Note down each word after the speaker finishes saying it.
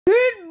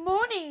Good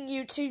morning,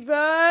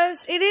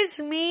 YouTubers. It is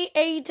me,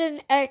 Aiden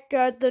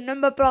Edgar, the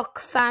number block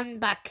fan,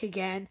 back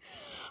again.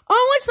 I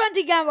was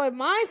finding out what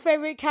my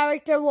favorite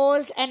character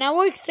was, and I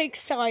was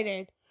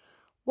excited.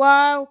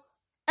 Wow,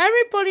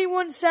 everybody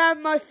wants to have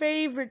my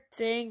favorite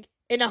thing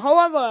in the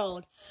whole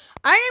world.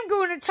 I am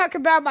going to talk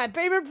about my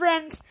favorite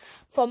friends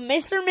from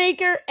Mr.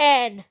 Maker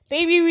and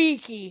Baby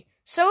Ricky.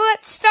 So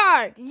let's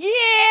start.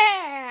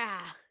 Yeah!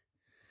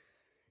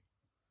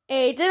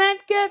 Aiden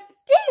Edgar,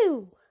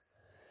 do!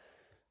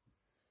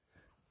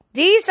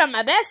 These are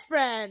my best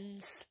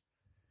friends.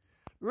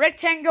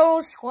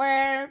 Rectangle,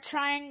 square,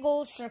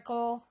 triangle,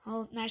 circle.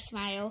 Oh, nice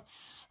smile.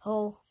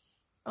 Oh.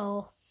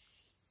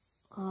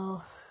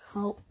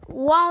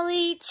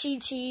 Wally,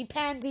 Chi-Chi,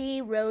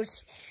 Pandy,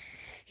 Rose.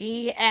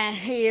 And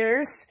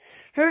here's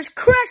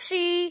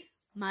Crushy,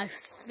 my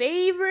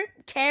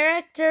favorite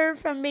character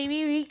from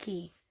Baby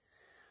Ricky.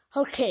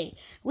 Okay,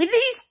 with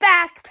these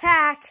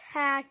backpack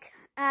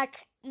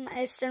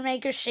Mr.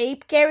 Maker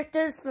shape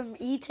characters from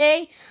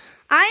U&aiden,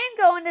 I am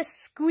going to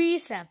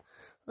squeeze them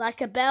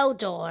like a bell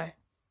door.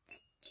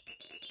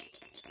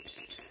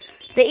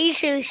 They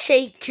usually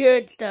shake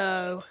good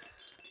though.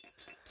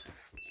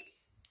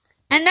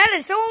 And that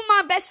is all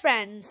my best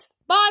friends.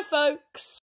 Bye, folks.